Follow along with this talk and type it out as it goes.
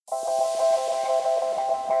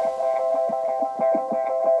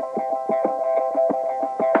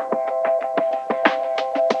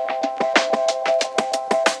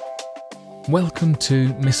Welcome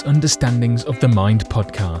to Misunderstandings of the Mind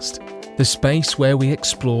podcast, the space where we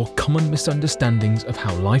explore common misunderstandings of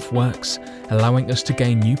how life works, allowing us to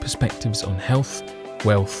gain new perspectives on health,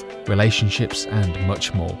 wealth, relationships, and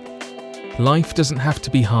much more. Life doesn't have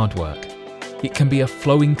to be hard work. It can be a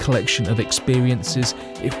flowing collection of experiences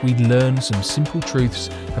if we learn some simple truths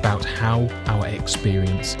about how our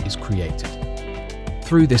experience is created.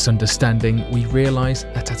 Through this understanding, we realise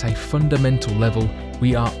that at a fundamental level,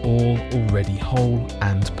 we are all already whole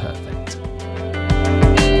and perfect.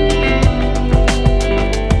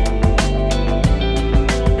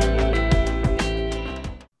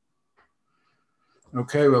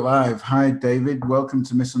 Okay, we're live. Hi, David. Welcome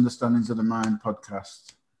to Misunderstandings of the Mind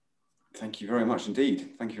podcast. Thank you very much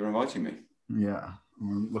indeed. Thank you for inviting me. Yeah,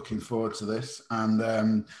 I'm looking forward to this.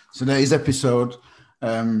 And today's episode,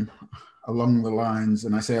 along the lines,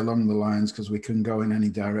 and I say along the lines because we can go in any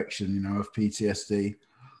direction, of PTSD.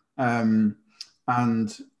 I'm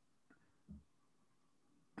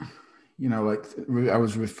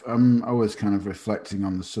always kind of reflecting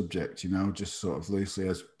on the subject, just sort of loosely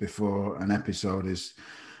as before an episode is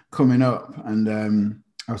coming up. And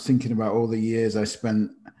I was thinking about all the years I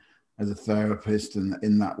spent as a therapist and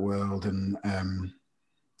in that world, and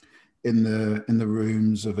in the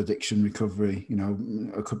rooms of addiction recovery,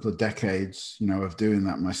 a couple of decades, of doing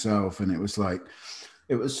that myself. And it was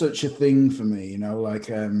such a thing for me,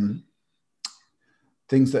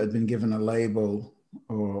 things that had been given a label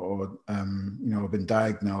or been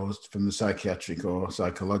diagnosed from the psychiatric or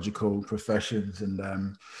psychological professions. And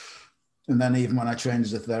then even when I trained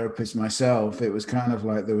as a therapist myself, it was kind of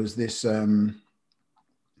like there was this,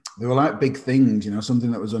 they were like big things,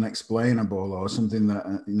 something that was unexplainable or something that,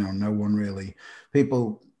 no one really,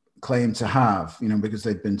 people claim to have, because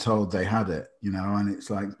they'd been told they had it, and it's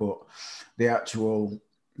like, but the actual,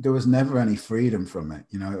 there was never any freedom from it.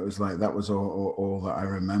 It was like, that was all that I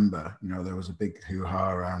remember. There was a big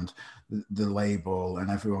hoo-ha around the label,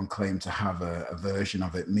 and everyone claimed to have a version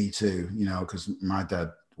of it. Me too, because my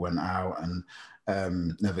dad went out and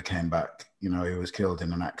never came back. He was killed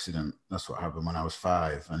in an accident. That's what happened when I was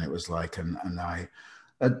 5. And it was like, and I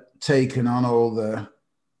had taken on all the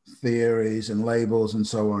theories and labels and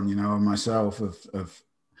so on, myself of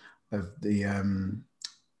the,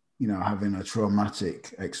 having a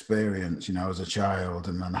traumatic experience, as a child,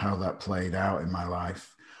 and then how that played out in my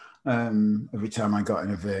life. Every time I got in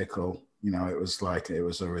a vehicle, it was like, it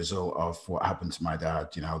was a result of what happened to my dad,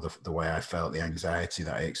 the way I felt, the anxiety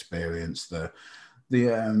that I experienced, the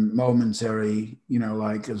momentary,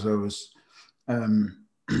 as I was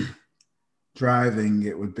driving,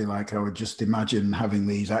 it would be like, I would just imagine having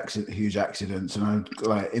these huge accidents, and I'd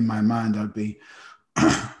like, in my mind, I'd be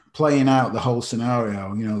playing out the whole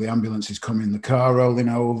scenario, the ambulance is coming, the car rolling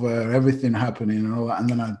over, everything happening and all that. And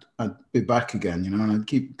then I'd be back again, and I'd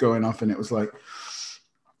keep going off. And it was like,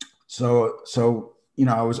 so,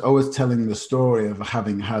 I was always telling the story of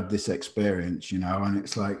having had this experience, and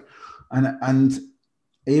it's like, and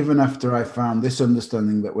even after I found this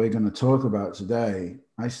understanding that we're going to talk about today,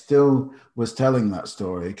 I still was telling that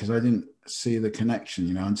story because I didn't see the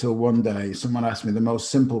connection, until one day someone asked me the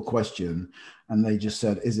most simple question, and they just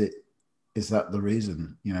said, is that the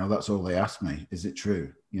reason? That's all they asked me. Is it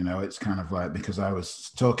true? It's kind of like, because I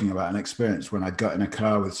was talking about an experience when I got in a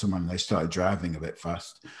car with someone and they started driving a bit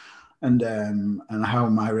fast. And how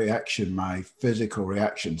my reaction, my physical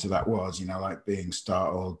reaction to that was, like being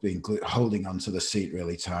startled, holding onto the seat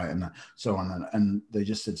really tight and so on. And they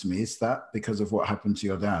just said to me, is that because of what happened to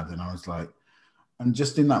your dad? And I was like, and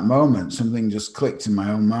just in that moment, something just clicked in my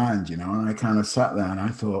own mind, and I kind of sat there and I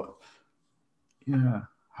thought, yeah,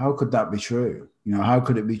 how could that be true? How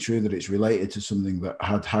could it be true that it's related to something that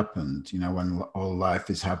had happened, when all life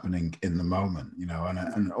is happening in the moment,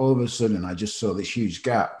 and all of a sudden I just saw this huge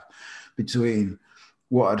gap between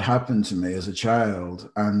what had happened to me as a child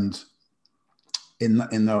and in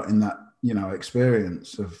that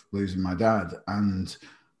experience of losing my dad, and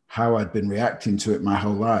how I'd been reacting to it my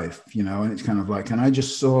whole life, and it's kind of like, and I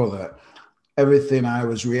just saw that everything I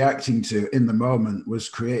was reacting to in the moment was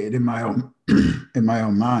created in my own in my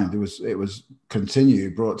own mind. It was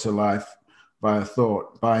continued, brought to life by a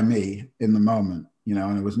thought by me in the moment,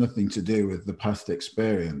 and it was nothing to do with the past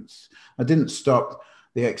experience. I didn't stop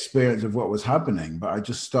the experience of what was happening, but I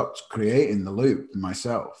just stopped creating the loop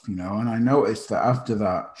myself, and I noticed that after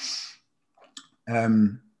that,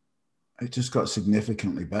 it just got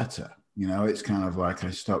significantly better. It's kind of like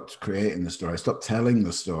I stopped creating the story. I stopped telling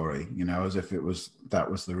the story, as if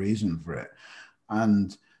that was the reason for it.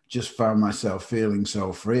 And just found myself feeling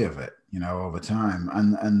so free of it, over time.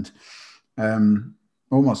 And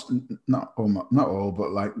not all,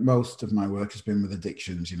 but like most of my work has been with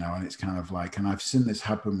addictions, you know, and it's kind of like, and I've seen this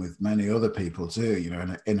happen with many other people too, you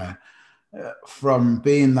know, from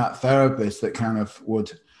being that therapist that kind of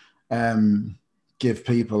would give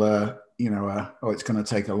people it's going to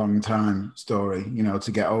take a long time story, you know,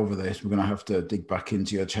 to get over this. We're going to have to dig back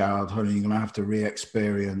into your childhood, and you're going to have to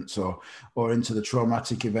re-experience, or into the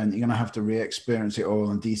traumatic event, you're going to have to re-experience it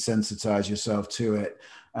all and desensitize yourself to it.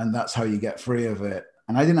 And that's how you get free of it.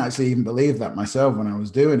 And I didn't actually even believe that myself when I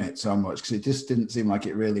was doing it so much, because it just didn't seem like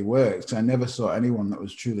it really worked. So I never saw anyone that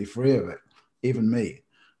was truly free of it, even me,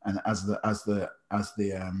 and as the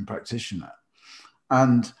practitioner.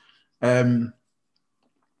 And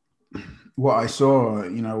what I saw,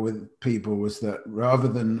 you know, with people was that rather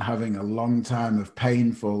than having a long time of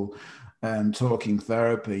painful talking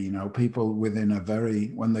therapy, you know, people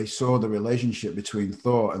when they saw the relationship between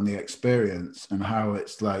thought and the experience, and how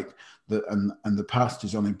it's like and the past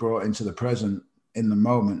is only brought into the present in the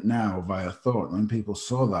moment now via thought. When people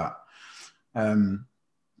saw that,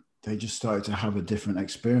 they just started to have a different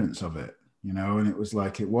experience of it, you know. And it was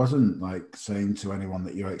like, it wasn't like saying to anyone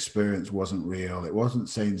that your experience wasn't real. It wasn't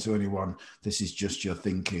saying to anyone, this is just your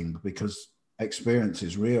thinking, because experience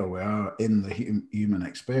is real. We are in the human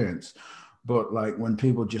experience. But like when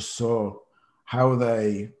people just saw how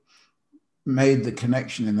they made the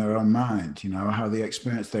connection in their own mind, you know, how the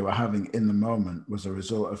experience they were having in the moment was a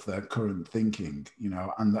result of their current thinking, you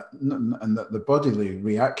know, and that the bodily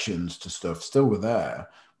reactions to stuff still were there,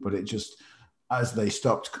 but it just, as they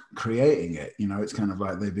stopped creating it, you know, it's kind of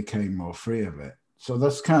like they became more free of it. So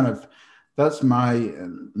that's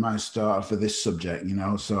my start for this subject, you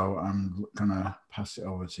know. So I'm gonna pass it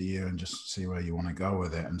over to you and just see where you want to go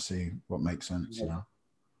with it and see what makes sense, you know.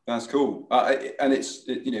 That's cool. And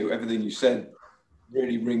you know, everything you said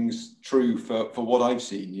really rings true for what I've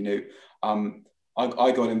seen. You know,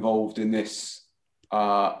 I got involved in this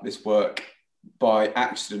work by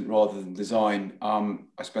accident rather than design.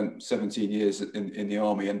 I spent 17 years in the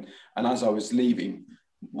army, and as I was leaving,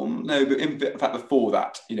 well, no, but in fact before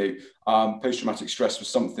that, you know, post-traumatic stress was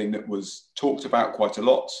something that was talked about quite a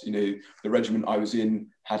lot. You know, the regiment I was in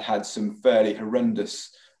had some fairly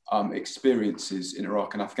horrendous experiences in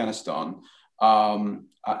Iraq and Afghanistan, and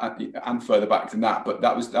further back than that. But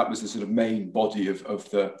that was the sort of main body of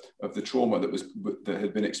the trauma that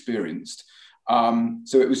had been experienced.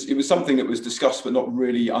 So it was something that was discussed but not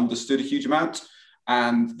really understood a huge amount.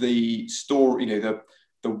 And the story, you know,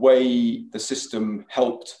 the way the system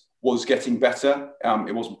helped was getting better.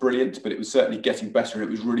 It wasn't brilliant, but it was certainly getting better. It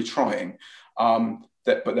was really trying. But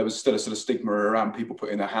there was still a sort of stigma around people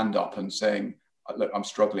putting their hand up and saying, look, I'm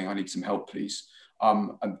struggling, I need some help, please.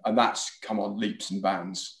 And that's come on leaps and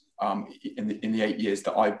bounds. In the 8 years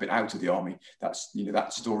that I've been out of the army, that's, you know,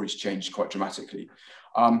 that story's changed quite dramatically.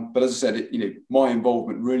 But as I said, you know, my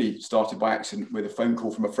involvement really started by accident with a phone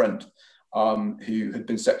call from a friend who had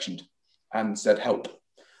been sectioned and said, help.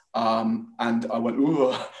 And I went,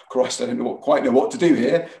 oh, Christ, I don't quite know what to do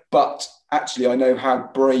here. But actually, I know how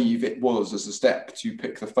brave it was as a step to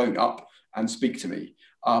pick the phone up and speak to me.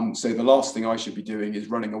 So the last thing I should be doing is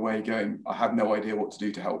running away going, I have no idea what to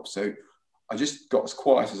do to help. So I just got as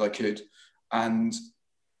quiet as I could and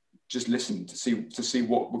just listened to see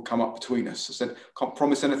what would come up between us. I said, can't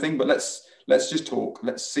promise anything, but let's just talk.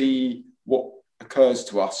 Let's see what occurs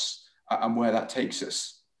to us and where that takes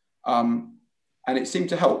us. And it seemed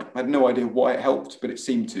to help. I had no idea why it helped, but it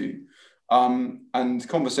seemed to. And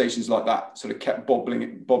conversations like that sort of kept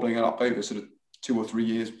bobbling up over sort of 2 or 3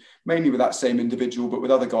 years, mainly with that same individual, but with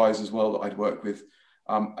other guys as well that I'd worked with.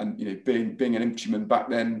 And, you know, being an infantryman back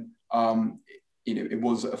then, you know, it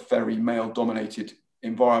was a very male-dominated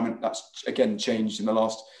environment. That's, again, changed in the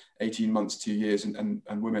last 18 months, 2 years, and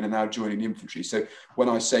women are now joining the infantry. So when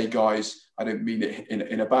I say guys, I don't mean it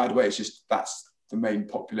in a bad way. It's just that's the main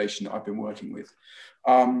population that I've been working with.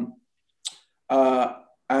 And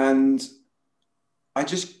I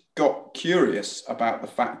just got curious about the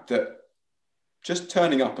fact that just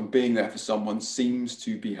turning up and being there for someone seems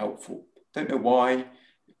to be helpful. Don't know why,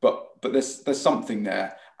 but there's something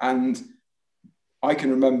there. And I can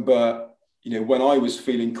remember, you know, when I was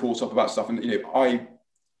feeling caught up about stuff, and, you know, I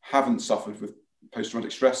haven't suffered with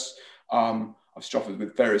post-traumatic stress. I've struggled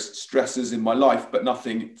with various stresses in my life, but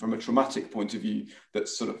nothing from a traumatic point of view that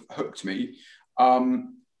sort of hooked me.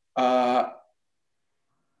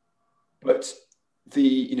 But the,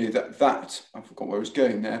 you know, that I forgot where I was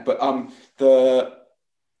going there, but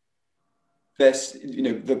there's, you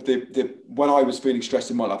know, the when I was feeling stressed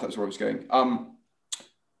in my life, that's where I was going.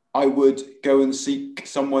 I would go and seek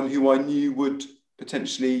someone who I knew would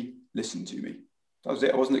potentially listen to me. That was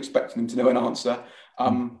it. I wasn't expecting them to know an answer.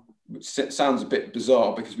 Which sounds a bit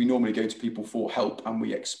bizarre because we normally go to people for help and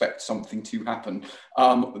we expect something to happen,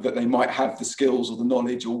 that they might have the skills or the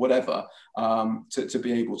knowledge or whatever to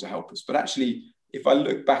be able to help us. But actually, if I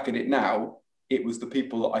look back at it now, it was the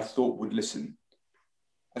people that I thought would listen.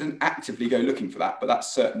 I didn't actively go looking for that, but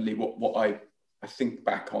that's certainly what I think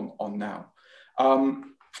back on now. And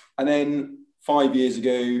then 5 years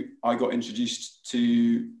ago, I got introduced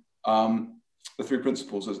to the 3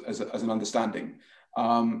 principles as an understanding.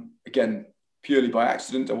 Again, purely by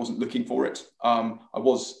accident. I wasn't looking for it. I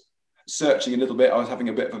was searching a little bit. I was having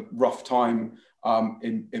a bit of a rough time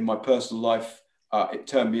in my personal life. It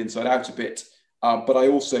turned me inside out a bit. But I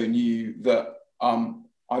also knew that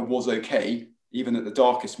I was okay, even at the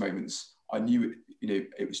darkest moments. I knew,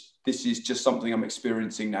 this is just something I'm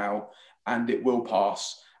experiencing now, and it will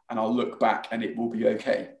pass, and I'll look back and it will be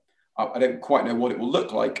okay. I don't quite know what it will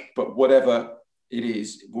look like, but whatever it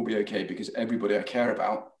is, it will be okay, because everybody I care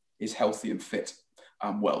about is healthy and fit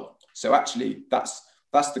and well. So actually, that's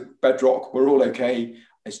the bedrock. We're all okay.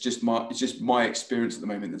 It's just my experience at the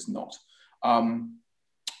moment that's not. I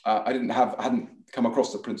hadn't come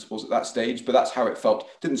across the principles at that stage, but that's how it felt.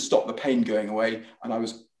 Didn't stop the pain going away, and I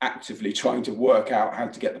was actively trying to work out how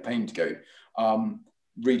to get the pain to go.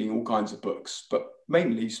 Reading all kinds of books, but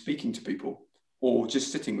mainly speaking to people or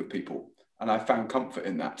just sitting with people, and I found comfort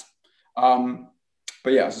in that.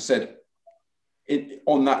 But yeah, as I said,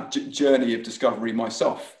 on that journey of discovery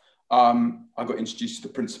myself, I got introduced to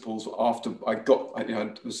the principles after I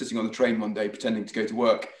was sitting on the train one day pretending to go to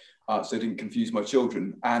work, so I didn't confuse my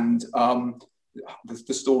children, and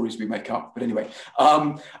the stories we make up. But anyway,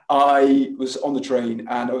 I was on the train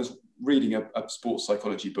and I was reading a sports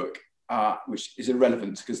psychology book, which is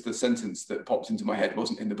irrelevant because the sentence that popped into my head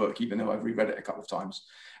wasn't in the book, even though I've reread it a couple of times.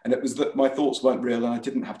 And it was that my thoughts weren't real and I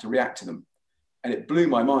didn't have to react to them. And it blew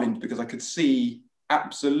my mind because I could see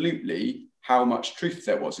absolutely how much truth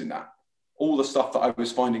there was in that. All the stuff that I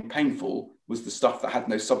was finding painful was the stuff that had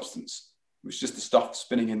no substance. It was just the stuff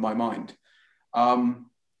spinning in my mind.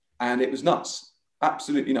 And it was nuts,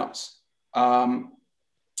 absolutely nuts. And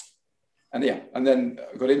then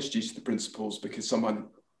I got introduced to the principles because someone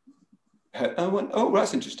went, oh,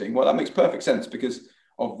 that's interesting. Well, that makes perfect sense because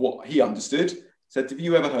of what he understood. Said, have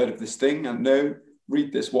you ever heard of this thing? And no,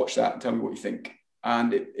 read this, watch that, and tell me what you think.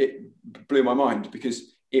 And it blew my mind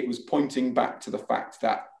because it was pointing back to the fact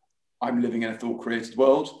that I'm living in a thought-created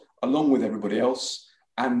world along with everybody else,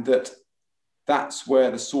 and that's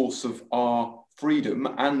where the source of our freedom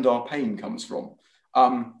and our pain comes from,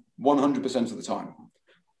 100% of the time.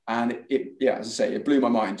 And as I say, it blew my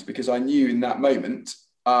mind because I knew in that moment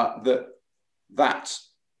that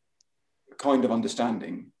kind of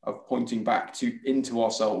understanding of pointing back into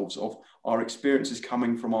ourselves, of our experiences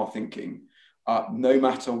coming from our thinking, no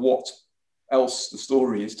matter what else the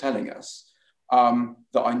story is telling us,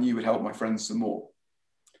 that I knew would help my friends some more.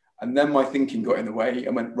 And then my thinking got in the way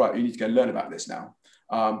and went, right, you need to go and learn about this now,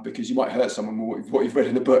 because you might hurt someone with what you've read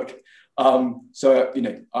in the book. So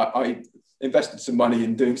I invested some money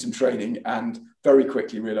in doing some training and very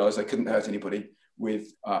quickly realized I couldn't hurt anybody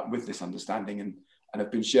with this understanding, and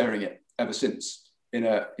I've been sharing it ever since in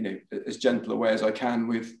a as gentle a way as I can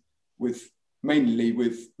with mainly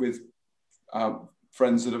with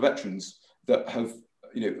friends that are veterans that have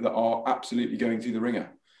that are absolutely going through the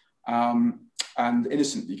ringer, and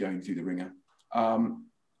innocently going through the ringer.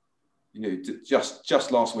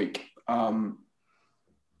 Just last week,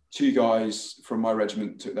 2 guys from my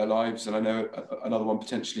regiment took their lives, and I know another one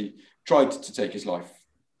potentially tried to take his life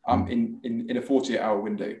in a 48-hour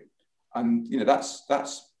window. And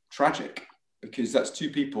that's tragic, because that's 2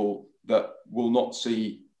 people that will not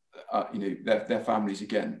see their families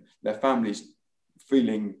again. Their families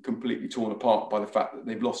feeling completely torn apart by the fact that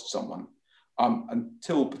they've lost someone,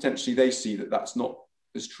 until potentially they see that that's not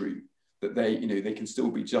as true, that they can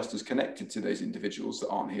still be just as connected to those individuals that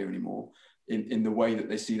aren't here anymore in the way that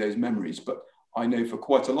they see those memories. But I know for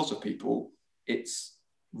quite a lot of people, it's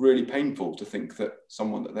really painful to think that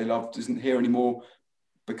someone that they loved isn't here anymore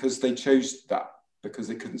because they chose that, because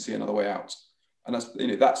they couldn't see another way out. And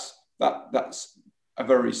that's a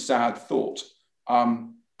very sad thought.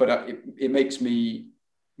 But it makes me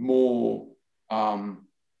more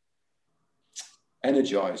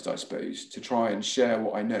energized, I suppose, to try and share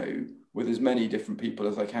what I know with as many different people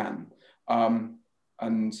as I can. I'm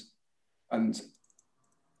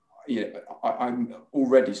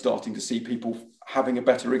already starting to see people having a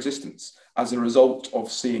better existence as a result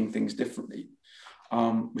of seeing things differently,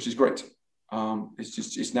 which is great.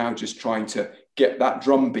 It's now just trying to get that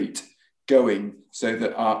drumbeat going so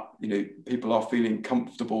that people are feeling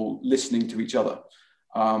comfortable listening to each other,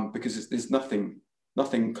 because there's nothing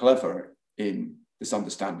clever in this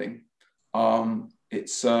understanding.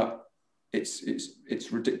 It's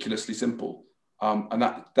ridiculously simple, and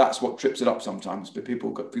that's what trips it up sometimes. But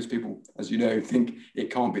because people, as you know, think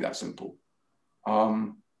it can't be that simple,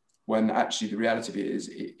 when actually the reality of it is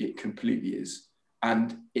it completely is,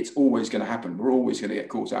 and it's always going to happen. We're always going to get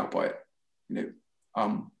caught out by it, and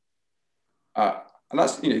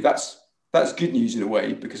that's good news in a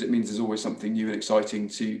way, because it means there's always something new and exciting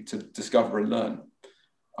to discover and learn.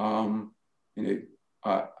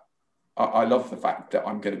 I love the fact that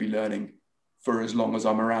I'm going to be learning for as long as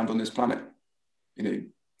I'm around on this planet.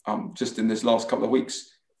 Just in this last couple of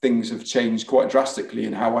weeks, things have changed quite drastically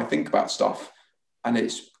in how I think about stuff, and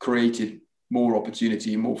it's created more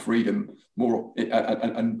opportunity, more freedom, more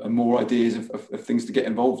and more ideas of things to get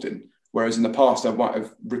involved in. Whereas in the past, I might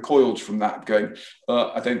have recoiled from that, going,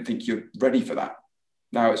 I don't think you're ready for that.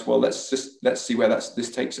 Now it's, well, let's see where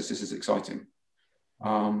this takes us. This is exciting.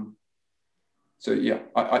 So yeah,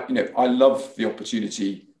 I love the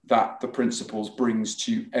opportunity that the principles brings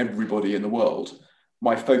to everybody in the world.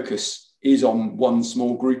 My focus is on one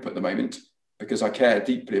small group at the moment because I care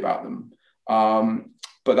deeply about them.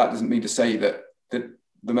 But that doesn't mean to say that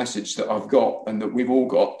the message that I've got and that we've all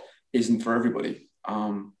got isn't for everybody.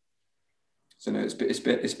 So no,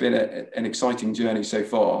 it's been an exciting journey so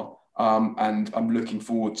far, and I'm looking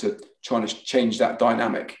forward to trying to change that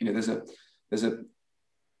dynamic. There's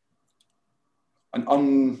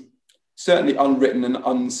certainly unwritten and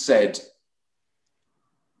unsaid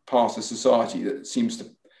part of society that seems to,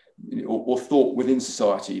 or thought within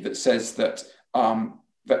society that says that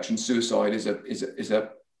veteran suicide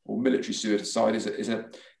or military suicide is a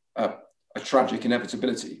tragic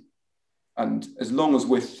inevitability. And as long as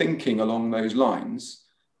we're thinking along those lines,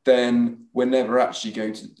 then we're never actually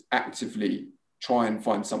going to actively try and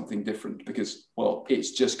find something different, because, well,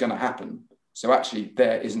 it's just going to happen. So actually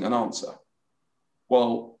there isn't an answer.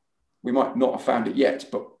 Well, we might not have found it yet,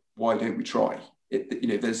 but why don't we try?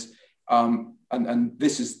 There's and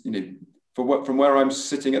this is, from where I'm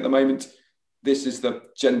sitting at the moment, this is the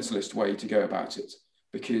gentlest way to go about it,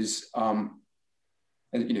 because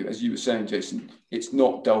as you were saying, Jason, it's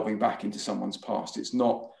not delving back into someone's past. It's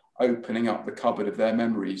not opening up the cupboard of their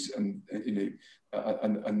memories and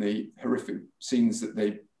the horrific scenes that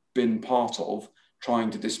they've been part of,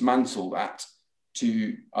 trying to dismantle that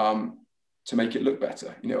to make it look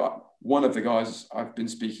better. One of the guys I've been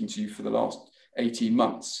speaking to for the last 18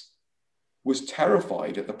 months was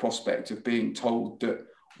terrified at the prospect of being told that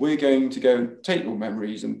we're going to go and take your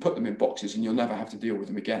memories and put them in boxes and you'll never have to deal with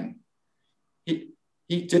them again.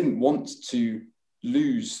 He didn't want to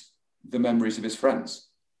lose the memories of his friends.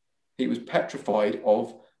 He was petrified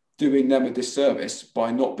of doing them a disservice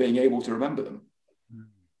by not being able to remember them.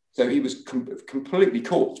 So he was completely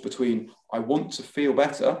caught between, I want to feel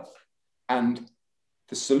better, and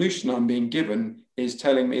the solution I'm being given is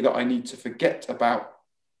telling me that I need to forget about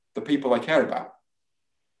the people I care about,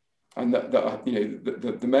 and that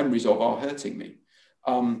the memories of are hurting me.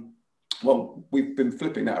 Well, we've been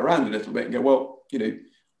flipping that around a little bit and go, well,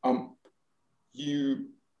 you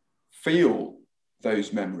feel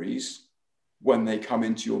those memories when they come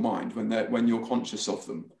into your mind, when you're conscious of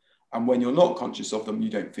them, and when you're not conscious of them, you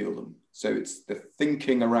don't feel them. So it's the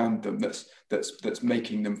thinking around them that's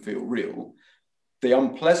making them feel real. The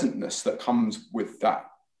unpleasantness that comes with that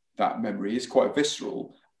memory is quite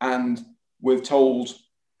visceral, and we're told,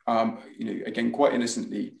 again, quite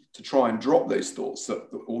innocently, to try and drop those thoughts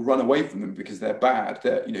or run away from them because they're bad.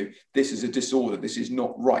 This is a disorder. This is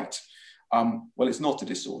not right. Well, it's not a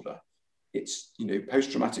disorder. It's,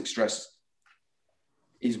 post-traumatic stress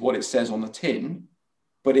is what it says on the tin,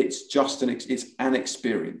 but it's just an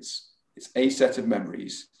experience. It's a set of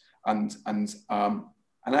memories, and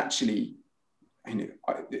actually,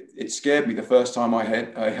 it scared me the first time I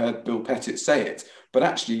heard Bill Pettit say it. But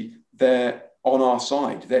actually, they're on our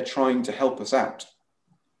side. They're trying to help us out.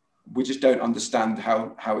 We just don't understand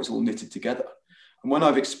how it's all knitted together. And when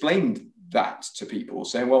I've explained that to people,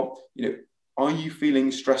 saying, well, are you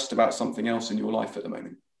feeling stressed about something else in your life at the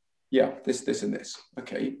moment? Yeah, this and this.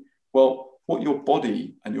 Okay, well, what your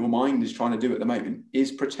body and your mind is trying to do at the moment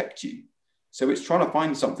is protect you. So it's trying to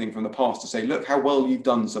find something from the past to say, look how well you've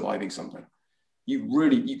done surviving something.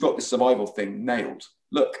 You've got this survival thing nailed.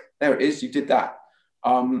 Look, there it is, you did that.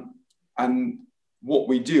 And what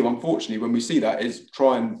we do, unfortunately, when we see that is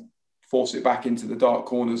try and force it back into the dark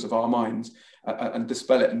corners of our minds and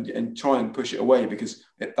dispel it and try and push it away because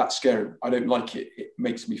that's scary. I don't like it. It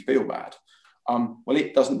makes me feel bad. Well,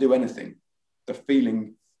 it doesn't do anything. The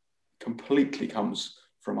feeling completely comes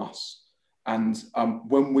from us. And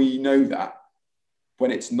when we know that,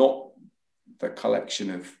 when it's not the collection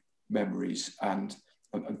of memories and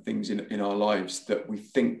things in our lives that we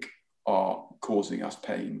think are causing us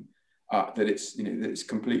pain, that it's, that it's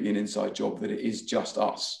completely an inside job, that it is just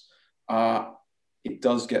us, it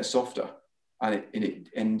does get softer. And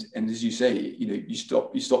as you say, you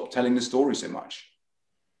stop telling the story so much,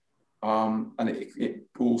 and it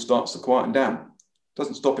all starts to quieten down.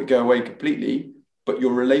 Doesn't stop it go away completely, but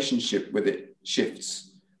your relationship with it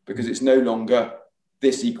shifts, because it's no longer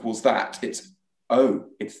this equals that. It's, oh,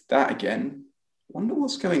 it's that again. Wonder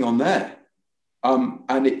what's going on there.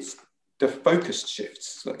 And it's the focus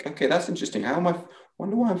shifts. Like, okay, that's interesting.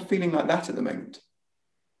 Wonder why I'm feeling like that at the moment.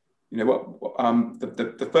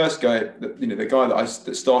 The first guy, the guy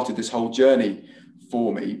that started this whole journey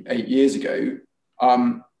for me 8 years ago,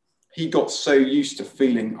 he got so used to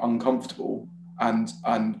feeling uncomfortable and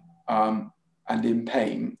in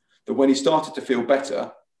pain that when he started to feel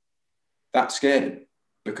better, that scared him,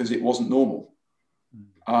 because it wasn't normal.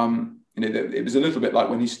 It was a little bit like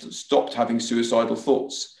when he stopped having suicidal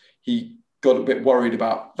thoughts. He got a bit worried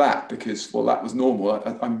about that, because, well, that was normal.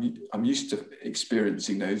 I'm used to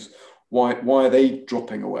experiencing those. Why are they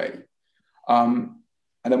dropping away? And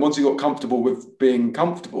then once he got comfortable with being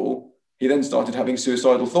comfortable, he then started having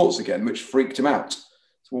suicidal thoughts again, which freaked him out.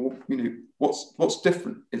 So, what's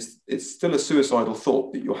different? It's still a suicidal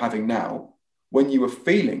thought that you're having now. When you were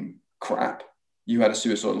feeling crap, you had a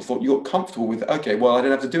suicidal thought. You got comfortable with, okay, well, I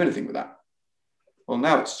don't have to do anything with that. Well,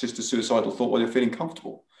 now it's just a suicidal thought while you're feeling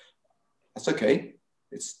comfortable. That's okay.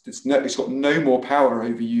 It's got no more power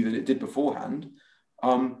over you than it did beforehand.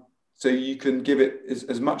 So you can give it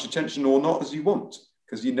as much attention or not as you want,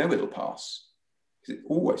 because it'll pass. Because it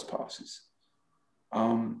always passes.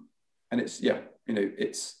 And it's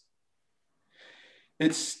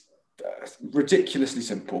ridiculously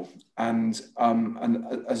simple. And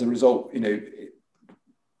as a result,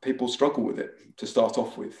 people struggle with it to start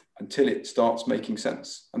off with, until it starts making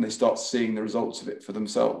sense and they start seeing the results of it for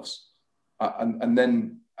themselves. And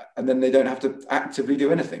then they don't have to actively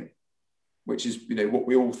do anything, which is, what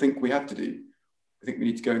we all think we have to do. I think we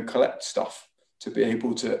need to go and collect stuff to be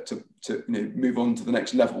able to move on to the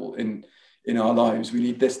next level in our lives. We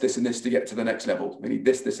need this, and this to get to the next level. We need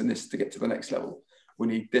this, and this to get to the next level. We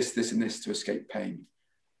need this, and this to escape pain.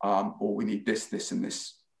 Or we need this, and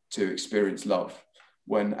this to experience love,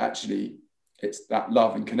 when actually it's that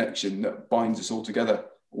love and connection that binds us all together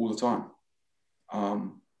all the time.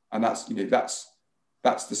 And that's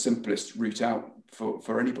the simplest route out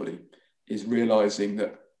for anybody, is realizing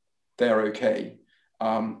that they're okay,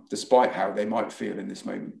 despite how they might feel in this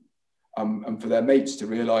moment. And for their mates to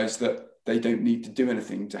realize that they don't need to do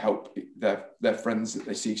anything to help their friends that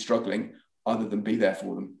they see struggling, other than be there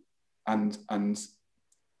for them and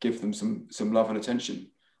give them some love and attention.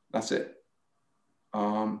 That's it.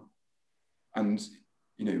 And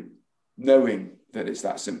knowing that it's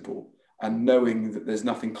that simple, and knowing that there's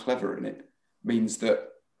nothing clever in it, means that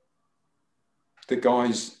the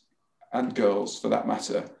guys and girls, for that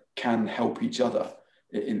matter, can help each other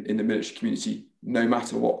in the military community, no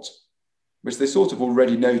matter what, which they sort of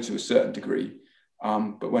already know to a certain degree.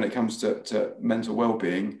 But when it comes to mental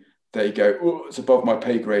well-being, they go, oh, it's above my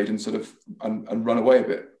pay grade, and sort of and run away a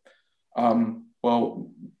bit.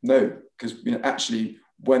 Well, no, because actually,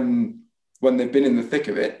 when they've been in the thick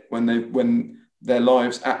of it, when their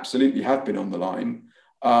lives absolutely have been on the line,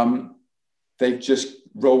 they've just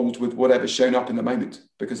rolled with whatever's shown up in the moment,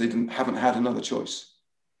 because they haven't had another choice.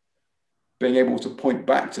 Being able to point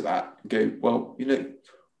back to that and go, well,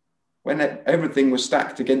 when everything was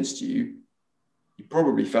stacked against you, you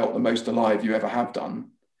probably felt the most alive you ever have done.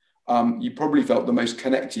 You probably felt the most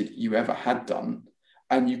connected you ever had done.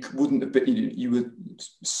 And you wouldn't have been, you were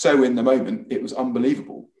so in the moment, it was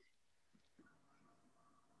unbelievable.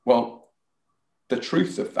 Well, the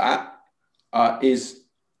truth of that is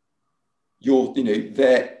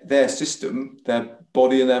their system, their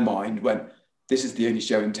body and their mind went, this is the only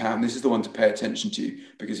show in town. This is the one to pay attention to,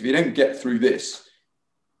 because if you don't get through this,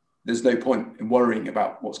 there's no point in worrying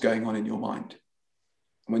about what's going on in your mind.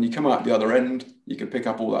 And when you come out the other end, you can pick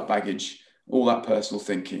up all that baggage, all that personal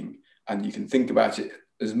thinking, and you can think about it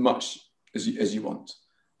as much as you want,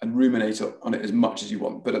 and ruminate on it as much as you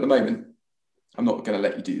want. But at the moment, I'm not going to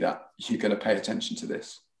let you do that. You're going to pay attention to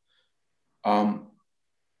this. Well,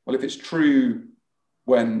 if it's true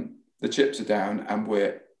when the chips are down and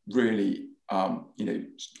we're really,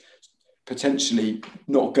 potentially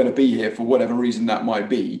not going to be here for whatever reason that might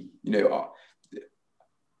be,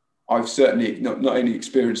 I've certainly not only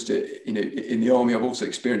experienced it, in the army, I've also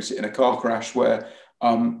experienced it in a car crash where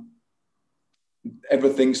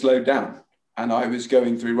everything slowed down. And I was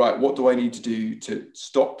going through, right, what do I need to do to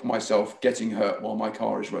stop myself getting hurt while my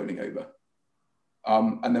car is rolling over?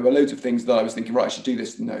 And there were loads of things that I was thinking, right, I should do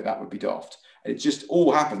this. No, that would be daft. It just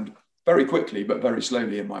all happened very quickly, but very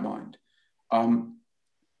slowly in my mind.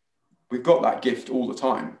 We've got that gift all the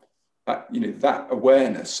time. That, you know, that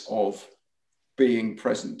awareness of being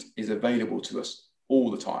present is available to us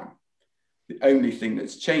all the time. The only thing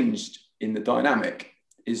that's changed in the dynamic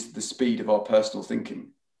is the speed of our personal thinking.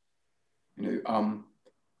 You know,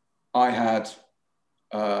 I had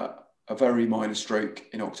a very minor stroke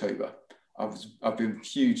in October. I've been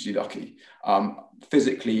hugely lucky.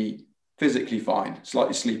 Physically fine,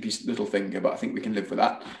 slightly sleepy little finger, but I think we can live with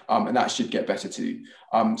that. And that should get better too.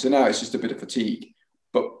 So now it's just a bit of fatigue.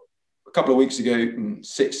 But a couple of weeks ago,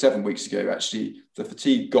 6-7 weeks ago, actually, the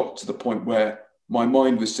fatigue got to the point where my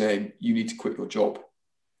mind was saying, you need to quit your job.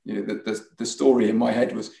 You know, the story in my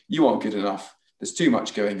head was, you aren't good enough. There's too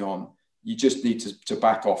much going on. You just need to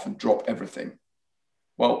back off and drop everything.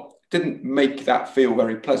 Well, it didn't make that feel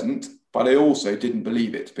very pleasant, but I also didn't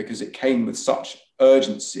believe it because it came with such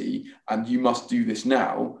urgency and you must do this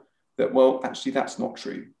now that, well, actually, that's not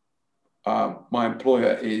true. My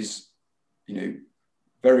employer is, you know,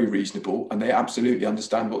 very reasonable and they absolutely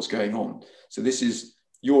understand what's going on. So this is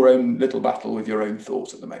your own little battle with your own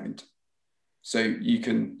thoughts at the moment. So you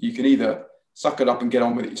can either suck it up and get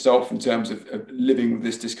on with it yourself in terms of living with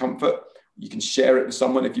this discomfort. You can share it with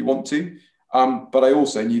someone if you want to. But I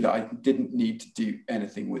also knew that I didn't need to do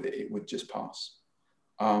anything with it. It would just pass.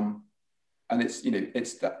 And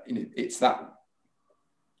it's that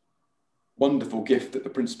wonderful gift that the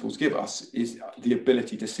principles give us is the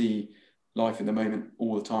ability to see life in the moment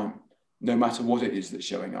all the time, no matter what it is that's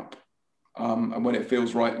showing up. And when it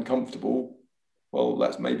feels right and comfortable, well,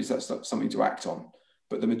 that's something to act on.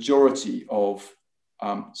 But the majority of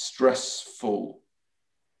stressful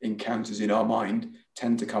encounters in our mind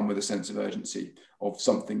tend to come with a sense of urgency of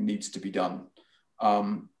something needs to be done.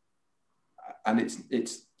 And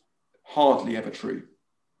it's hardly ever true.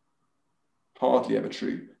 Hardly ever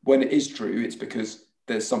true. When it is true, it's because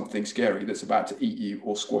there's something scary that's about to eat you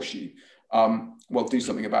or squash you. Well, do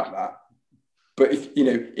something about that. But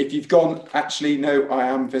if you've gone, actually, no, I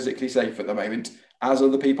am physically safe at the moment, as are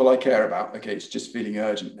the people I care about. Okay, it's just feeling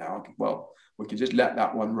urgent now. Well, we can just let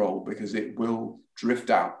that one roll because it will drift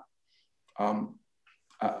out.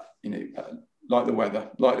 Like the weather,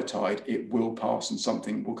 like the tide, it will pass and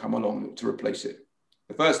something will come along to replace it.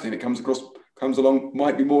 The first thing that comes along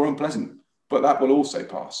might be more unpleasant, but that will also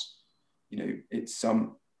pass. You know, it's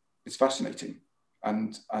fascinating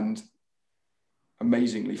and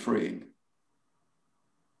amazingly freeing.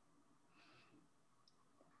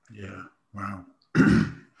 Yeah. Wow.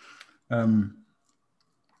 I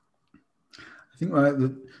think like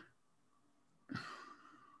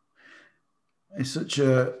it's such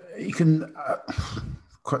a, you can,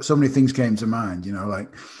 quite so many things came to mind, you know,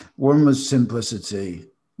 like one was simplicity,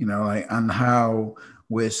 you know, like, and how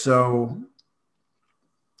we're so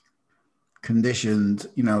conditioned,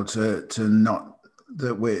 you know, to not,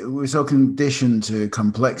 that we're so conditioned to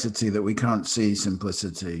complexity that we can't see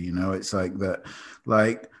simplicity, you know. It's like that,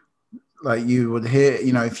 like you would hear,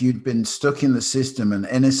 you know, if you'd been stuck in the system and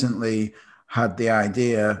innocently had the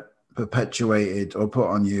idea perpetuated or put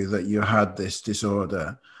on you that you had this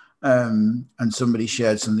disorder, and somebody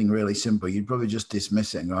shared something really simple, you'd probably just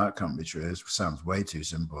dismiss it and go, that can't be true. It sounds way too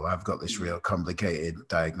simple. I've got this real complicated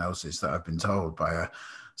diagnosis that I've been told by a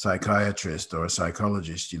psychiatrist or a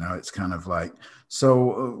psychologist, you know. It's kind of like,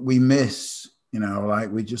 so we miss, you know,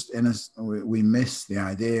 like we miss the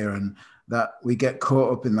idea, and that we get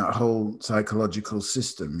caught up in that whole psychological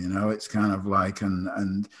system, you know. It's kind of like,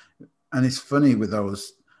 and it's funny with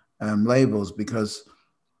those labels, because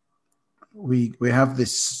we have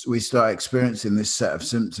this, we start experiencing this set of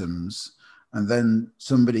symptoms, and then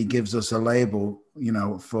somebody gives us a label, you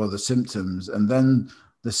know, for the symptoms, and then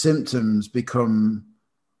the symptoms become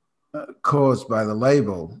caused by the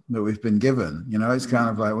label that we've been given. You know, it's kind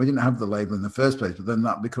of like, we didn't have the label in the first place, but then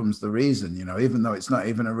that becomes the reason, you know, even though it's not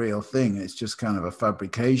even a real thing. It's just kind of a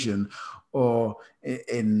fabrication, or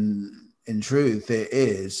in truth, it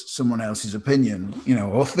is someone else's opinion, you know,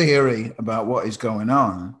 or theory about what is going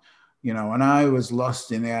on, you know. And I was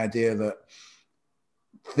lost in the idea that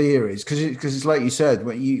theories, because it's like you said,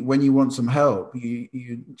 when you want some help,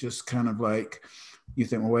 you just kind of like, you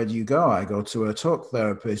think, well, where do you go? I go to a talk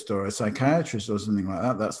therapist or a psychiatrist or something like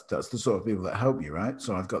that. That's the sort of people that help you, right?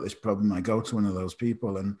 So I've got this problem. I go to one of those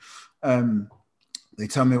people, and they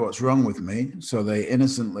tell me what's wrong with me. So they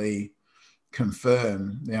innocently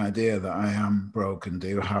confirm the idea that I am broken,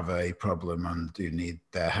 do have a problem, and do need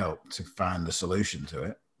their help to find the solution to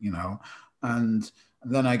it, and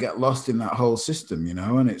then I get lost in that whole system,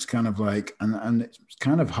 and it's kind of like, and it's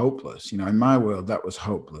kind of hopeless, in my world, that was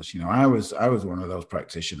hopeless. I was one of those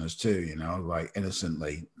practitioners too, like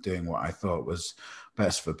innocently doing what I thought was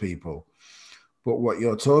best for people. But what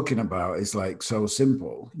you're talking about is like so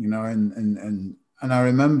simple, and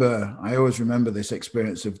I always remember this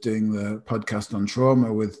experience of doing the podcast on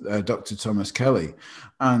trauma with Dr. Thomas Kelly,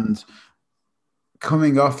 and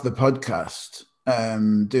coming off the podcast,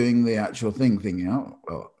 doing the actual thing, thinking, oh,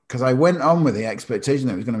 well, because I went on with the expectation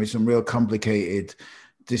that it was going to be some real complicated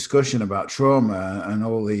discussion about trauma and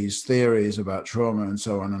all these theories about trauma and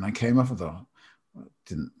so on. And I came off and thought, I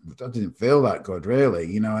didn't feel that good,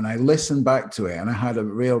 really, and I listened back to it, and I had a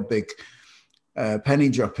real big penny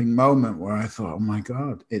dropping moment where I thought, oh my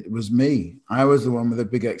God, it was me. I was the one with a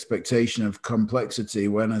big expectation of complexity,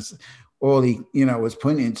 when all he, was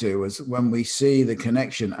pointing to was when we see the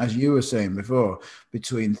connection, as you were saying before,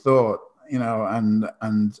 between thought, and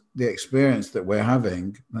the experience that we're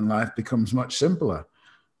having, then life becomes much simpler.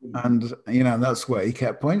 And that's what he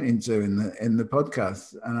kept pointing to in the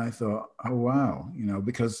podcast. And I thought, oh wow,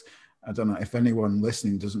 because I don't know if anyone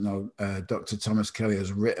listening doesn't know, Dr. Thomas Kelly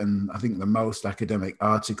has written, I think, the most academic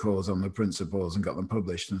articles on the principles and got them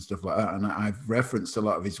published and stuff like that. And I've referenced a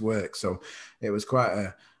lot of his work, so it was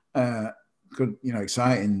quite a good,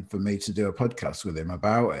 exciting for me to do a podcast with him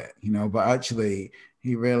about it. But actually,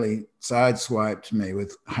 he really sideswiped me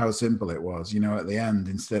with how simple it was, at the end,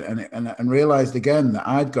 instead, and realized again that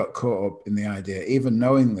I'd got caught up in the idea, even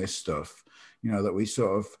knowing this stuff, that we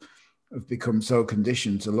sort of have become so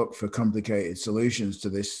conditioned to look for complicated solutions to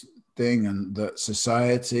this thing, and that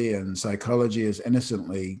society and psychology is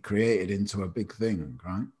innocently created into a big thing,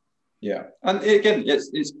 right? Yeah, and again,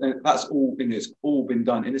 that's all been, it's all been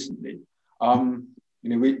done innocently.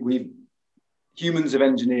 We humans have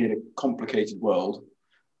engineered a complicated world,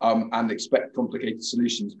 and expect complicated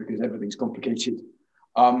solutions because everything's complicated.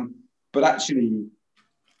 But actually,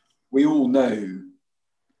 we all know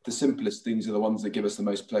the simplest things are the ones that give us the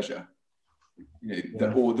most pleasure,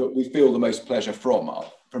 that we feel the most pleasure from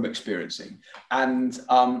experiencing. And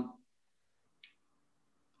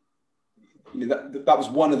that was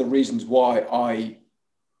one of the reasons why I,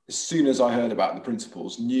 as soon as I heard about the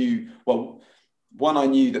principles, I knew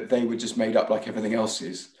that they were just made up like everything else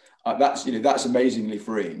is. That's amazingly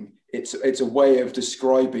freeing. It's a way of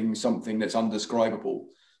describing something that's undescribable.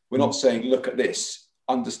 We're not saying, look at this,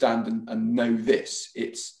 understand and know this.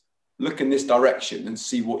 It's look in this direction and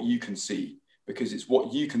see what you can see, because it's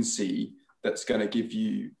what you can see that's going to give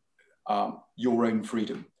you your own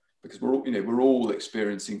freedom, because we're all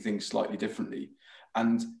experiencing things slightly differently.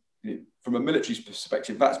 And from a military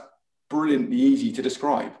perspective, that's brilliantly easy to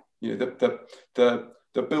describe.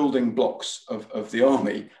 The building blocks of the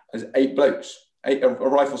army as 8 blokes, a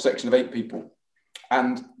rifle section of 8 people.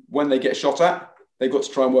 And when they get shot at, they've got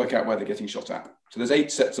to try and work out where they're getting shot at. So there's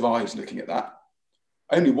 8 sets of eyes looking at that.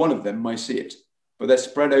 Only one of them may see it, but they're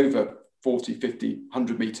spread over 40, 50,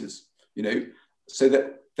 100 meters, so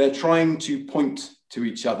that they're trying to point to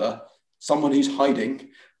each other, someone who's hiding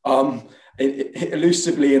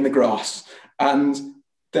elusively in the grass. And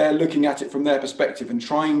they're looking at it from their perspective and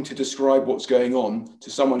trying to describe what's going on to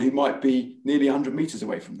someone who might be nearly 100 meters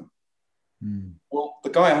away from them. Well, the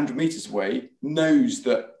guy 100 meters away knows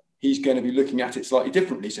that he's going to be looking at it slightly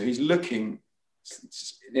differently. So he's looking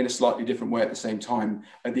in a slightly different way at the same time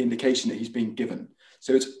at the indication that he's being given.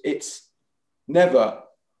 So it's never,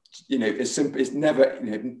 as simple. It's never,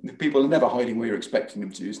 people are never hiding where you're expecting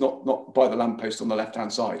them to. It's not by the lamppost on the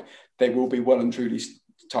left-hand side. They will be well and truly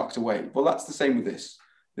tucked away. Well, that's the same with this.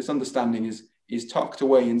 This understanding is tucked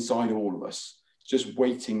away inside all of us, just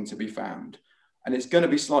waiting to be found. And it's going to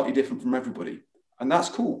be slightly different from everybody. And that's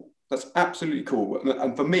cool. That's absolutely cool.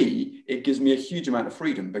 And for me, it gives me a huge amount of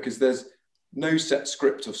freedom, because there's no set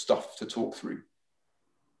script of stuff to talk through.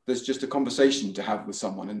 There's just a conversation to have with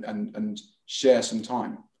someone and share some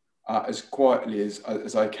time as quietly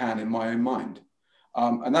as I can in my own mind.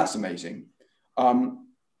 And that's amazing.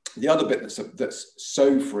 The other bit that's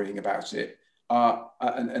so freeing about it,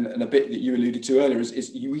 and a bit that you alluded to earlier,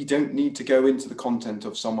 is we don't need to go into the content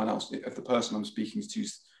of someone else, of the person I'm speaking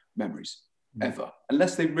to's memories, ever,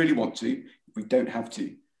 unless they really want to. We don't have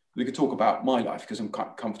to. We could talk about my life because I'm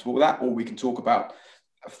quite comfortable with that, or we can talk about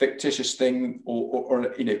a fictitious thing, or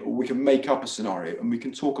we can make up a scenario and we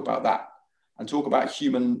can talk about that and talk about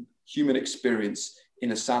human experience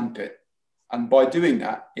in a sandpit. And by doing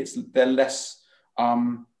that, they're less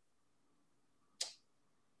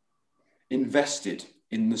invested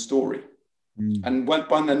in the story. And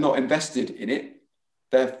when they're not invested in it,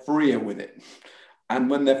 they're freer with it. And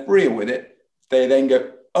when they're freer with it, they then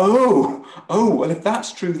go, oh, well, if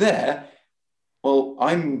that's true there, well,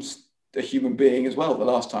 I'm a human being as well the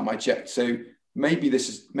last time I checked. So maybe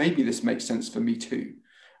this makes sense for me too.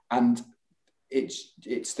 And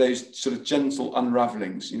it's those sort of gentle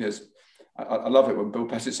unravelings. You know, I love it when Bill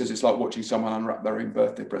Pettit says it's like watching someone unwrap their own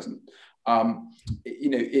birthday present. You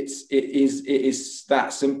know, it is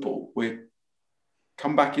that simple.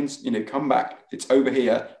 Come back. It's over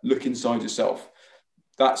here. Look inside yourself.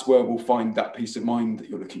 That's where we'll find that peace of mind that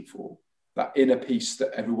you're looking for. That inner peace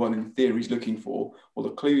that everyone in theory is looking for. Well,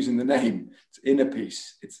 the clue's in the name. It's inner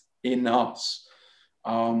peace. It's in us.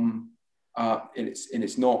 And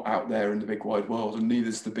it's not out there in the big wide world, and neither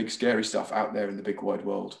is the big scary stuff out there in the big wide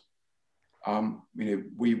world. You know,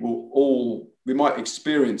 we might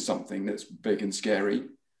experience something that's big and scary,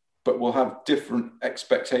 but we'll have different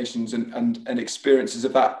expectations and experiences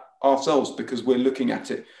of that ourselves, because we're looking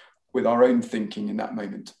at it with our own thinking in that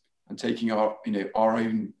moment and taking our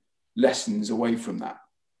own lessons away from that.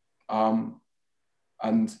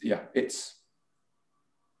 And yeah,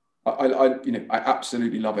 I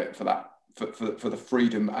absolutely love it for that, for the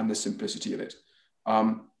freedom and the simplicity of it,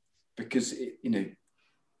 because it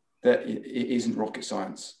isn't rocket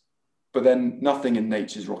science. But then nothing in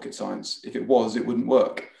nature is rocket science. If it was, it wouldn't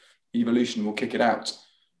work. Evolution will kick it out.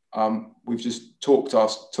 We've just talked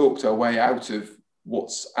our way out of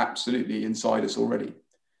what's absolutely inside us already.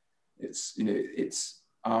 It's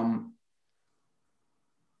an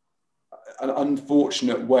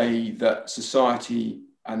unfortunate way that society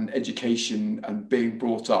and education and being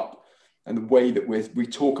brought up and the way that we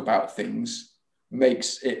talk about things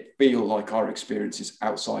makes it feel like our experience is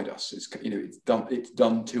outside us. It's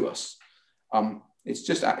done to us.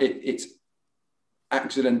 It's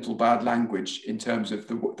accidental bad language in terms of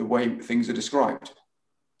the way things are described.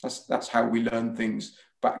 That's how we learn things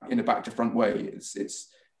in a back to front way. It's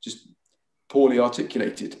just poorly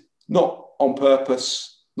articulated, not on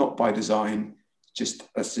purpose, not by design.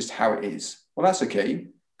 That's just how it is. Well, that's okay,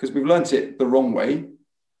 because we've learnt it the wrong way,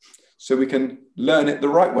 so we can learn it the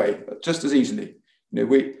right way just as easily. You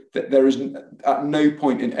know, there is at no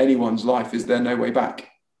point in anyone's life is there no way back.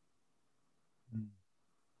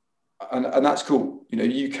 And that's cool. You know,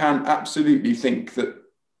 you can absolutely think that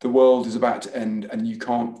the world is about to end and you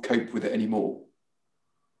can't cope with it anymore.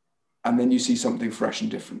 And then you see something fresh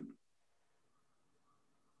and different.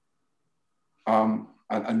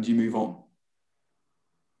 And you move on.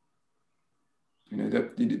 You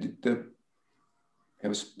know, I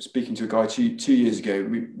was speaking to a guy two years ago.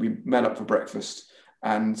 We met up for breakfast,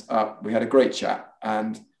 and we had a great chat.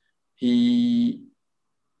 And he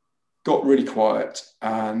got really quiet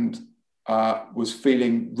and was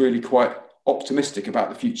feeling really quite optimistic about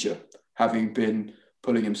the future, having been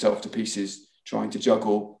pulling himself to pieces, trying to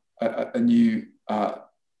juggle a new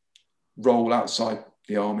role outside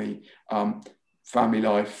the army, family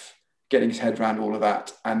life, getting his head around all of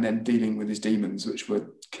that, and then dealing with his demons, which were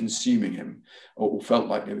consuming him, or felt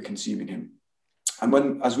like they were consuming him.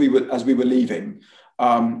 And as we were leaving,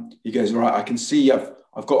 he goes, "Right, I can see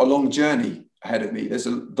I've got a long journey ahead of me. There's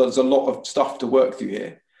a lot of stuff to work through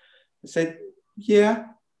here." I said, "Yeah,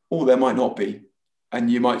 or there might not be, and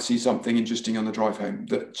you might see something interesting on the drive home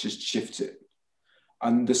that just shifts it."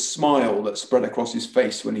 And the smile that spread across his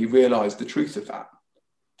face when he realised the truth of that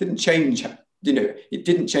didn't change. You know, it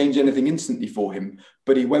didn't change anything instantly for him,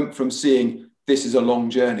 but he went from seeing this is a long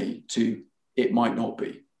journey to it might not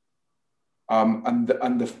be. And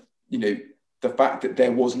the fact that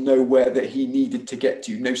there was nowhere that he needed to get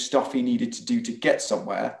to, no stuff he needed to do to get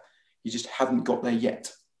somewhere, he just hadn't got there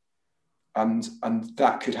yet. And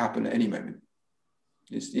that could happen at any moment.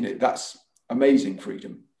 That's amazing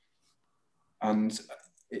freedom. And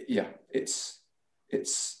it's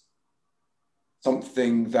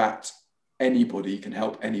something that anybody can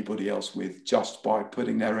help anybody else with just by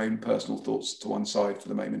putting their own personal thoughts to one side for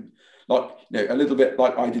the moment. Like, a little bit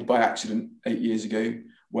like I did by accident 8 years ago,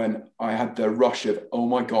 when I had the rush of, oh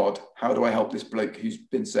my God, how do I help this bloke who's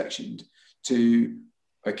been sectioned, to,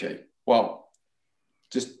 okay, well,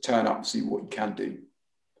 just turn up and see what you can do.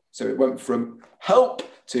 So it went from help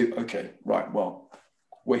to, okay, right, well,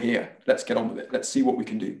 we're here. Let's get on with it. Let's see what we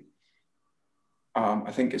can do.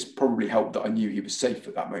 I think it's probably helped that I knew he was safe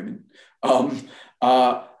at that moment.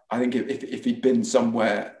 I think if he'd been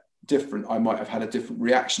somewhere different, I might have had a different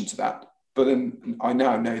reaction to that. But then I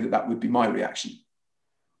now know that would be my reaction.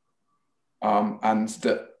 And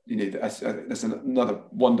that, that's another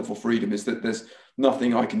wonderful freedom, is that there's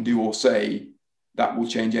nothing I can do or say that will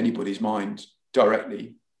change anybody's mind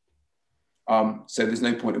directly. So there's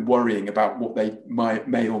no point in worrying about what they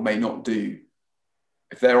may or may not do.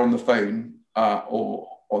 If they're on the phone or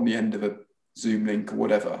on the end of a Zoom link or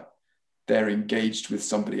whatever, they're engaged with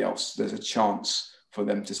somebody else. There's a chance for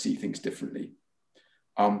them to see things differently.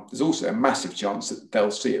 There's also a massive chance that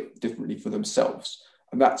they'll see it differently for themselves.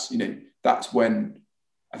 And that's when,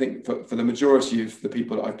 I think for the majority of the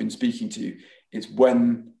people that I've been speaking to, it's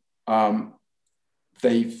when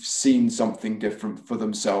they've seen something different for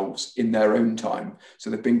themselves in their own time. So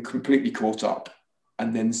they've been completely caught up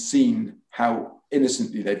and then seen how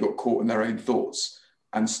innocently they've got caught in their own thoughts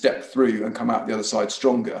and stepped through and come out the other side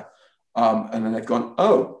stronger. And then they've gone,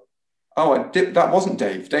 that wasn't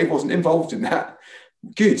Dave. Dave wasn't involved in that.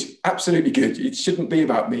 Good, absolutely good. It shouldn't be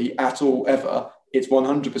about me at all, ever. It's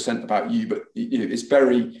 100% about you. But it's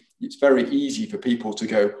very easy for people to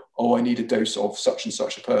go, oh, I need a dose of such and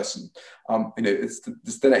such a person.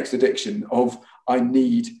 It's the next addiction of, I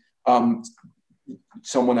need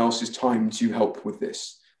someone else's time to help with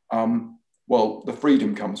this. Well, the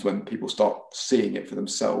freedom comes when people start seeing it for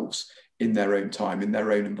themselves in their own time, in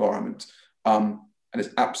their own environment. And it's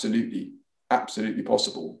absolutely, absolutely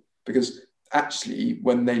possible, because actually,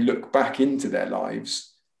 when they look back into their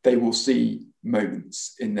lives, they will see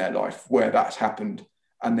moments in their life where that's happened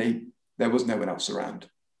and there was no one else around.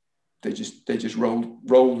 They just rolled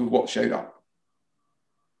with what showed up.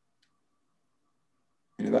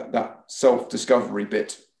 That self-discovery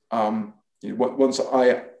bit. Once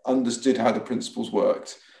I understood how the principles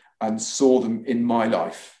worked and saw them in my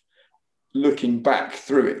life, looking back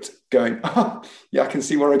through it, going, oh, yeah, I can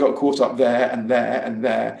see where I got caught up there and there and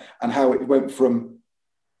there, and how it went from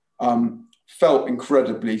felt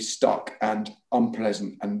incredibly stuck and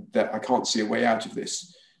unpleasant and that I can't see a way out of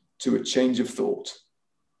this, to a change of thought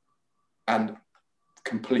and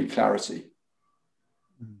complete clarity.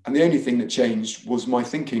 And the only thing that changed was my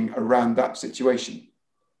thinking around that situation.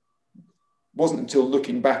 It wasn't until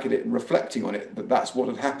looking back at it and reflecting on it that that's what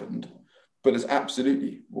had happened, but it's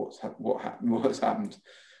absolutely what has happened.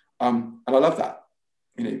 And I love that.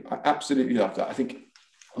 I absolutely love that. I think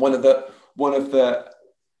one of the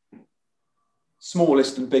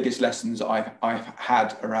smallest and biggest lessons I've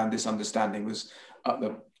had around this understanding was at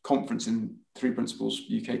the conference in Three Principles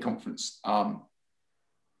UK conference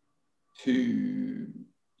 2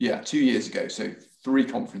 years ago, so 3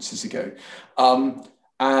 conferences ago.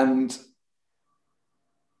 And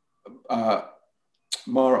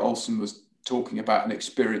Mara Olsen was talking about an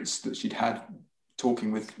experience that she'd had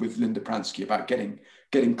talking with Linda Pransky about getting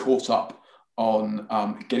caught up on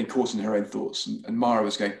getting caught in her own thoughts. And Mara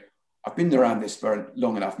was going, I've been around this for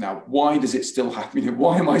long enough now. Why does it still happen?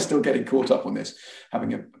 Why am I still getting caught up on this?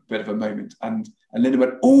 Having a bit of a moment. And Linda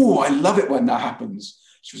went, oh, I love it when that happens.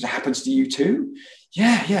 She was, it happens to you too?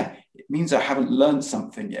 Yeah. It means I haven't learned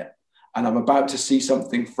something yet. And I'm about to see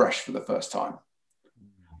something fresh for the first time.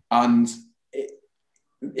 And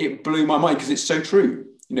it blew my mind, because it's so true.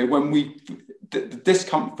 When the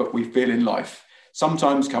discomfort we feel in life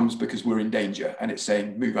sometimes comes because we're in danger and it's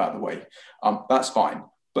saying, move out of the way. That's fine.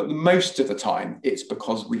 But most of the time, it's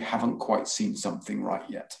because we haven't quite seen something right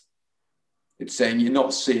yet. It's saying you're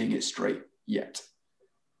not seeing it straight yet.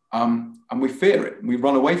 And we fear it and we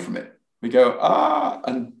run away from it. We go,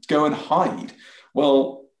 and go and hide.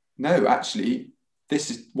 Well, no, actually, this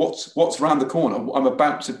is what's around the corner. I'm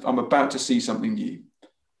about to see something new.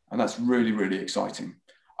 And that's really, really exciting.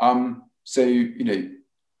 The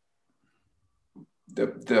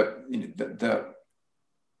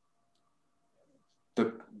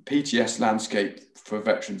PTS landscape for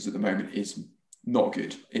veterans at the moment is not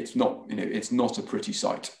good. It's not, it's not a pretty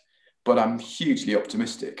sight, but I'm hugely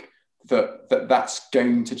optimistic that that's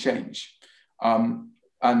going to change.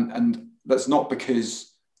 And that's not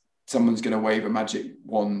because someone's going to wave a magic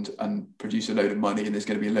wand and produce a load of money and there's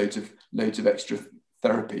going to be loads of extra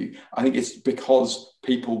therapy. I think it's because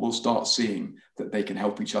people will start seeing that they can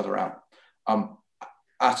help each other out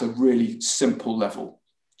at a really simple level,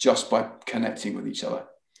 just by connecting with each other.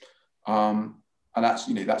 And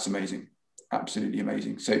that's amazing, absolutely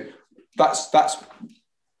amazing. So that's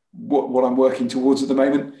what I'm working towards at the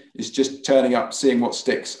moment, is just turning up, seeing what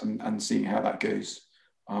sticks and seeing how that goes.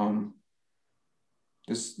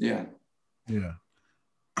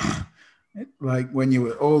 Like when you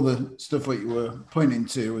were, all the stuff that you were pointing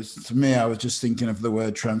to was, to me, I was just thinking of the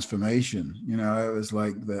word transformation. It was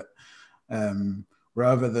like that,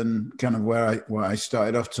 rather than kind of what I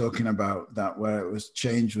started off talking about, that where it was,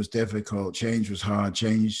 change was difficult, change was hard,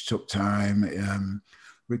 change took time,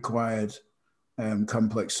 required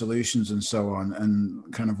complex solutions and so on.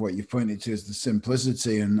 And kind of what you pointed to is the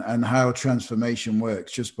simplicity and how transformation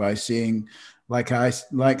works, just by seeing like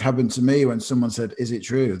happened to me when someone said, "Is it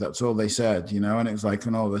true?" That's all they said, you know, and it was like,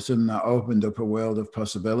 and all of a sudden that opened up a world of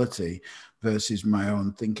possibility versus my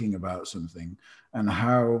own thinking about something, and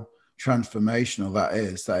how transformational that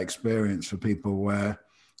is, that experience for people where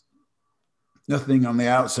nothing on the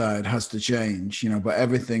outside has to change, you know, but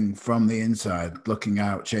everything from the inside looking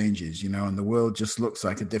out changes, you know, and the world just looks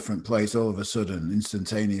like a different place all of a sudden,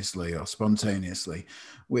 instantaneously or spontaneously,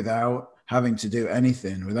 without having to do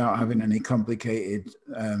anything, without having any complicated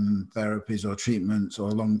therapies or treatments or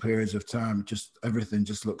long periods of time. Just everything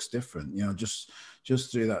just looks different, you know, just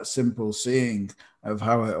through that simple seeing of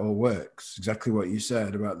how it all works. Exactly what you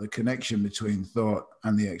said about the connection between thought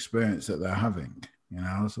and the experience that they're having, you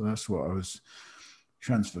know. So that's what I was,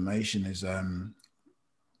 transformation is, you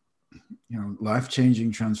know,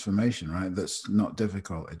 life-changing transformation, right? That's not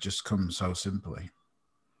difficult. It just comes so simply.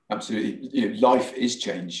 Absolutely. You know, life is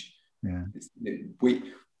change. Yeah.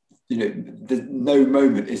 No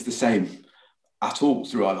moment is the same at all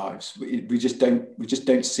through our lives. We just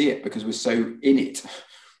don't see it because we're so in it.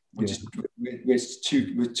 We're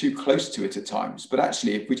too close to it at times. But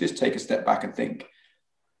actually, if we just take a step back and think,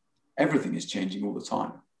 everything is changing all the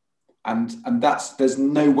time, and there's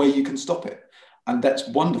no way you can stop it, and that's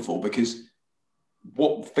wonderful, because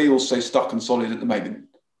what feels so stuck and solid at the moment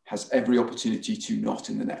has every opportunity to not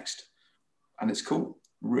in the next, and it's cool,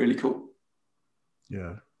 really cool.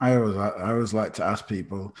 Yeah, I always like to ask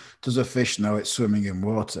people, does a fish know it's swimming in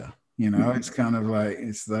water? You know, it's kind of like,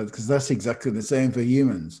 it's that, because that's exactly the same for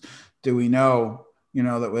humans. Do we know, you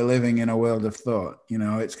know, that we're living in a world of thought? You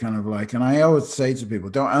know, it's kind of like, and I always say to people,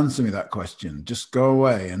 don't answer me that question. Just go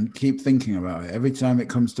away and keep thinking about it. Every time it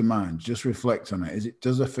comes to mind, just reflect on it.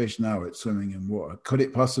 Does a fish know it's swimming in water? Could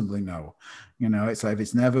it possibly know? You know, it's like,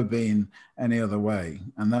 it's never been any other way.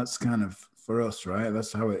 And that's kind of for us, right?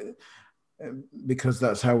 That's how it, because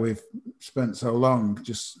that's how we've spent so long,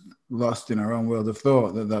 just lost in our own world of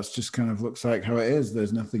thought, that's just kind of looks like how it is.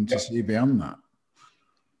 There's nothing to see beyond that.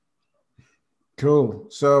 Cool.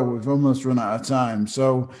 So we've almost run out of time.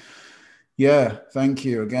 So yeah, thank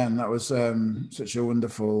you again. That was such a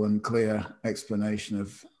wonderful and clear explanation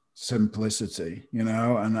of simplicity, you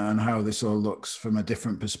know, and how this all looks from a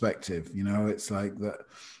different perspective. You know, it's like that.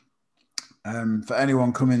 For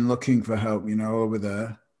anyone coming looking for help, you know, or with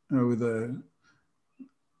a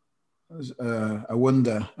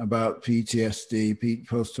wonder about PTSD,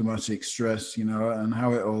 post-traumatic stress, you know, and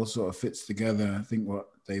how it all sort of fits together. I think what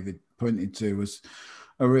David pointed to was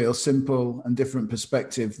a real simple and different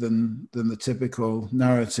perspective than the typical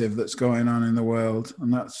narrative that's going on in the world,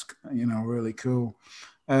 and that's, you know, really cool.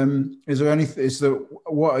 What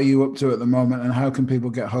are you up to at the moment, and how can people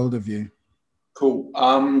get hold of you? Cool.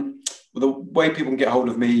 Well, the way people can get hold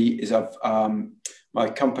of me is my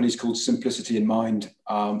company's called Simplicity in Mind.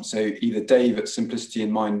 So either Dave at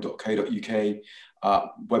simplicityinmind.co.uk,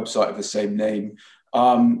 website of the same name.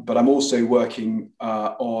 But I'm also working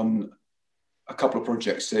on a couple of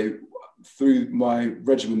projects. So through my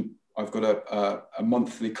regiment, I've got a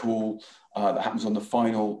monthly call that happens on the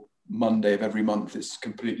final Monday of every month. It's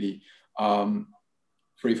completely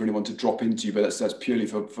free for anyone to drop into, but that's purely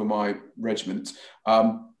for my regiment.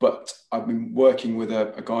 But I've been working with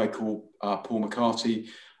a guy called Paul McCarty.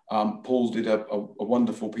 Paul did a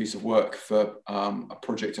wonderful piece of work for a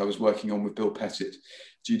project I was working on with Bill Pettit,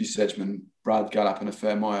 Judy Sedgman, Brad Gallup, and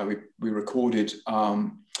Affair Meyer. We recorded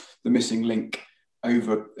The Missing Link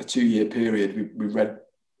over a 2-year period. We read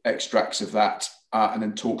extracts of that and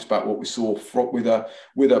then talked about what we saw with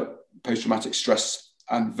a post-traumatic stress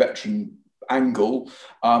and veteran angle,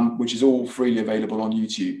 which is all freely available on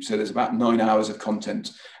YouTube. So there's about 9 hours of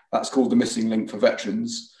content. That's called The Missing Link for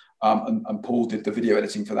Veterans. And Paul did the video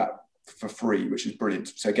editing for that for free, which is brilliant.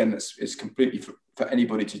 So again, it's completely for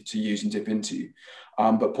anybody to use and dip into.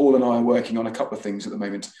 But Paul and I are working on a couple of things at the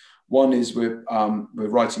moment. One is we're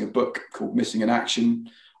writing a book called Missing in Action.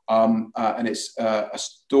 And it's a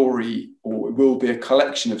story, or it will be a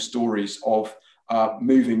collection of stories of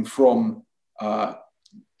moving from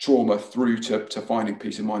trauma through to finding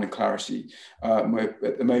peace of mind and clarity. We're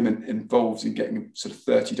at the moment involved in getting sort of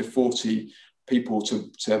 30 to 40 people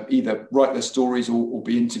to either write their stories or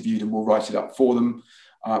be interviewed, and we'll write it up for them.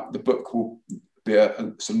 The book will be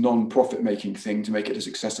some non-profit making thing to make it as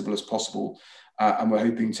accessible as possible. And we're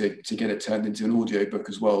hoping to get it turned into an audio book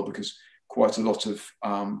as well, because quite a lot of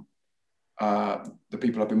the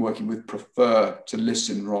people I've been working with prefer to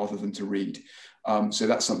listen rather than to read. So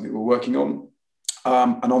that's something we're working on.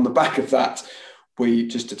 And on the back of that,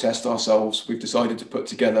 just to test ourselves, we've decided to put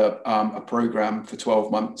together a program for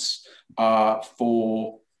 12 months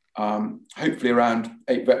for hopefully around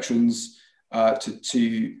 8 veterans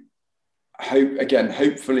to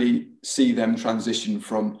hopefully see them transition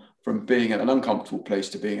from being in an uncomfortable place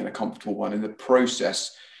to being in a comfortable one. In the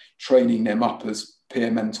process, training them up as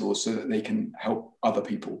peer mentors so that they can help other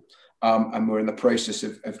people. And we're in the process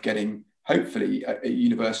of getting, hopefully, a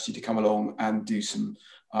university to come along and do some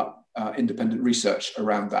independent research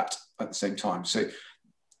around that at the same time. So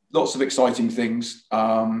lots of exciting things.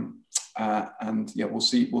 And yeah, we'll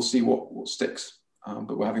see what sticks.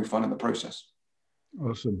 But we're having fun in the process.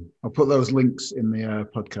 Awesome. I'll put those links in the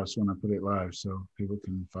podcast when I put it live, so people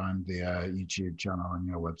can find the YouTube channel on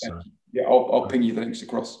your website. Yeah, I'll ping you the links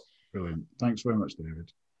across. Brilliant. Thanks very much, David.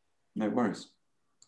 No worries.